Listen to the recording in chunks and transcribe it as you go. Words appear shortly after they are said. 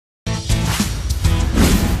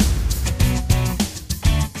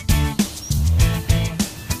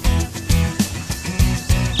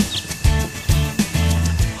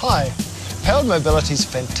Child mobility is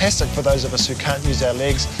fantastic for those of us who can't use our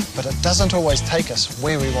legs, but it doesn't always take us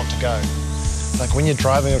where we want to go. Like when you're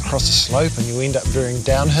driving across a slope and you end up veering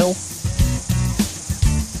downhill,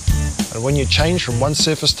 and when you change from one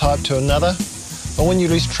surface type to another, or when you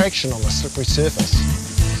lose traction on a slippery surface.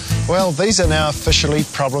 Well, these are now officially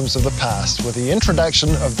problems of the past with the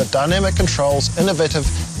introduction of the Dynamic Control's innovative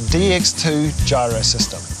DX2 Gyro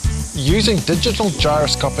system. Using digital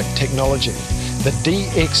gyroscopic technology, the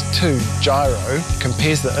DX2 Gyro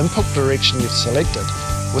compares the input direction you've selected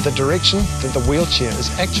with the direction that the wheelchair is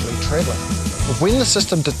actually travelling. When the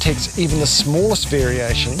system detects even the smallest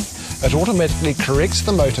variation, it automatically corrects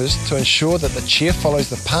the motors to ensure that the chair follows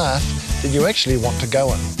the path that you actually want to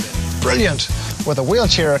go in. Brilliant! With a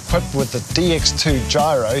wheelchair equipped with the DX2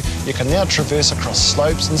 Gyro, you can now traverse across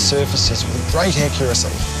slopes and surfaces with great accuracy.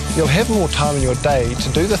 You'll have more time in your day to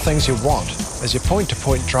do the things you want, as your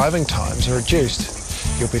point-to-point driving times are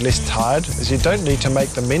reduced. You'll be less tired, as you don't need to make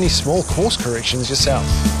the many small course corrections yourself.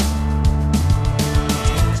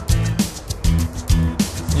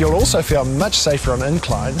 You'll also feel much safer on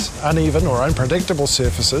inclines, uneven or unpredictable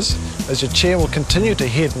surfaces, as your chair will continue to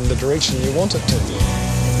head in the direction you want it to.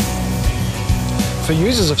 For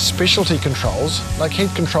users of specialty controls, like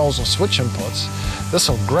head controls or switch inputs, this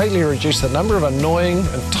will greatly reduce the number of annoying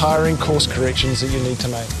and tiring course corrections that you need to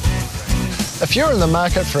make. If you're in the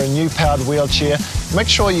market for a new powered wheelchair, make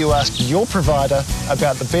sure you ask your provider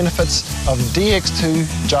about the benefits of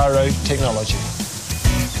DX2 Gyro technology.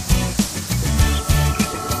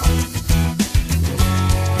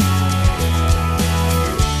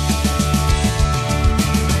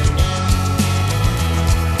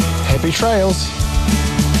 Happy trails!